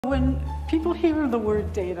When people hear the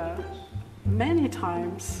word data, many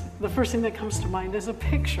times the first thing that comes to mind is a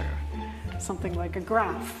picture, something like a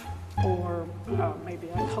graph or maybe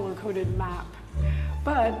a color-coded map.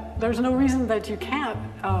 But there's no reason that you can't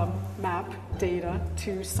map data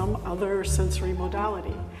to some other sensory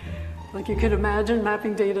modality. Like you could imagine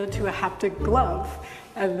mapping data to a haptic glove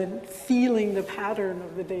and then feeling the pattern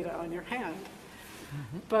of the data on your hand.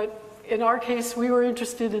 But in our case, we were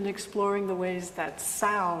interested in exploring the ways that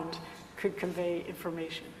sound could convey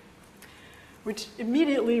information, which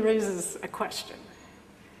immediately raises a question.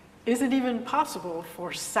 Is it even possible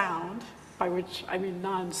for sound, by which I mean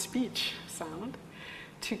non-speech sound,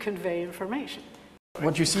 to convey information?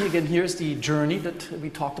 What you see again here is the journey that we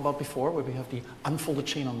talked about before, where we have the unfolded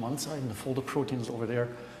chain on one side and the folded proteins over there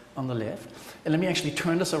on the left. And let me actually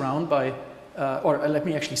turn this around by let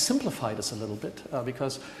me actually simplify this a little bit,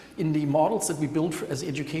 because in the models that we build as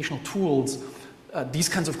educational tools, these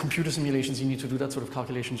kinds of computer simulations, you need to do that sort of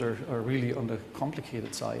calculations are really on the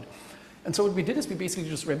complicated side. And so what we did is we basically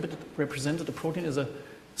just represented the protein as a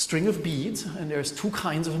string of beads, and there's two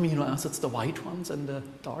kinds of amino acids, the white ones and the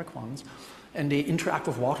dark ones. And they interact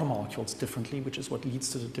with water molecules differently, which is what leads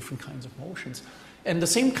to the different kinds of motions. And the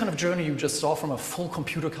same kind of journey you just saw from a full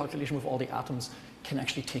computer calculation with all the atoms can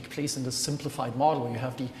actually take place in this simplified model, where you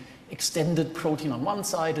have the extended protein on one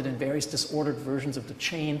side and then various disordered versions of the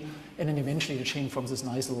chain, and then eventually the chain forms this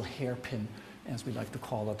nice little hairpin, as we like to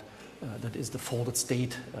call it, that is the folded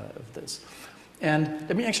state of this. And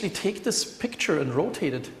let me actually take this picture and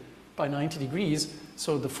rotate it by 90 degrees.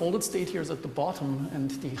 So the folded state here is at the bottom and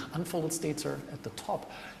the unfolded states are at the top.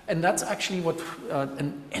 And that's actually what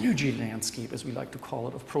an energy landscape, as we like to call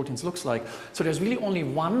it, of proteins looks like. So there's really only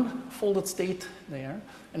one folded state there,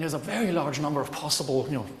 and there's a very large number of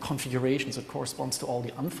possible configurations that corresponds to all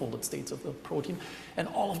the unfolded states of the protein. And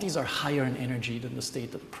all of these are higher in energy than the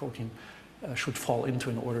state that the protein should fall into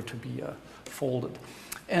in order to be folded.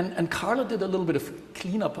 And Carla did a little bit of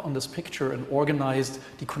cleanup on this picture and organized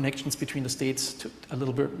the connections between the states a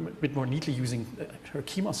little bit more neatly using her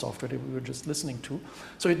Kima software that we were just listening to.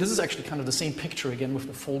 So this is actually kind of the same picture again, with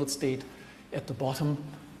the folded state at the bottom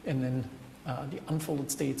and then the unfolded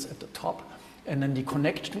states at the top. And then the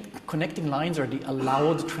connecting lines are the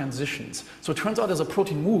allowed transitions. So it turns out as a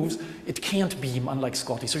protein moves, it can't beam, unlike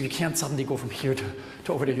Scotty. So you can't suddenly go from here to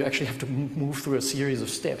over there. You actually have to move through a series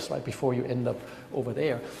of steps, right, before you end up over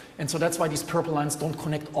there. And so that's why these purple lines don't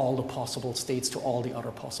connect all the possible states to all the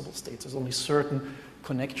other possible states. There's only certain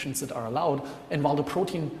connections that are allowed. And while the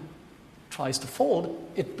protein tries to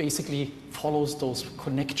fold, it basically follows those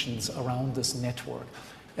connections around this network.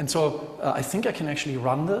 And so I think I can actually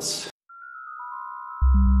run this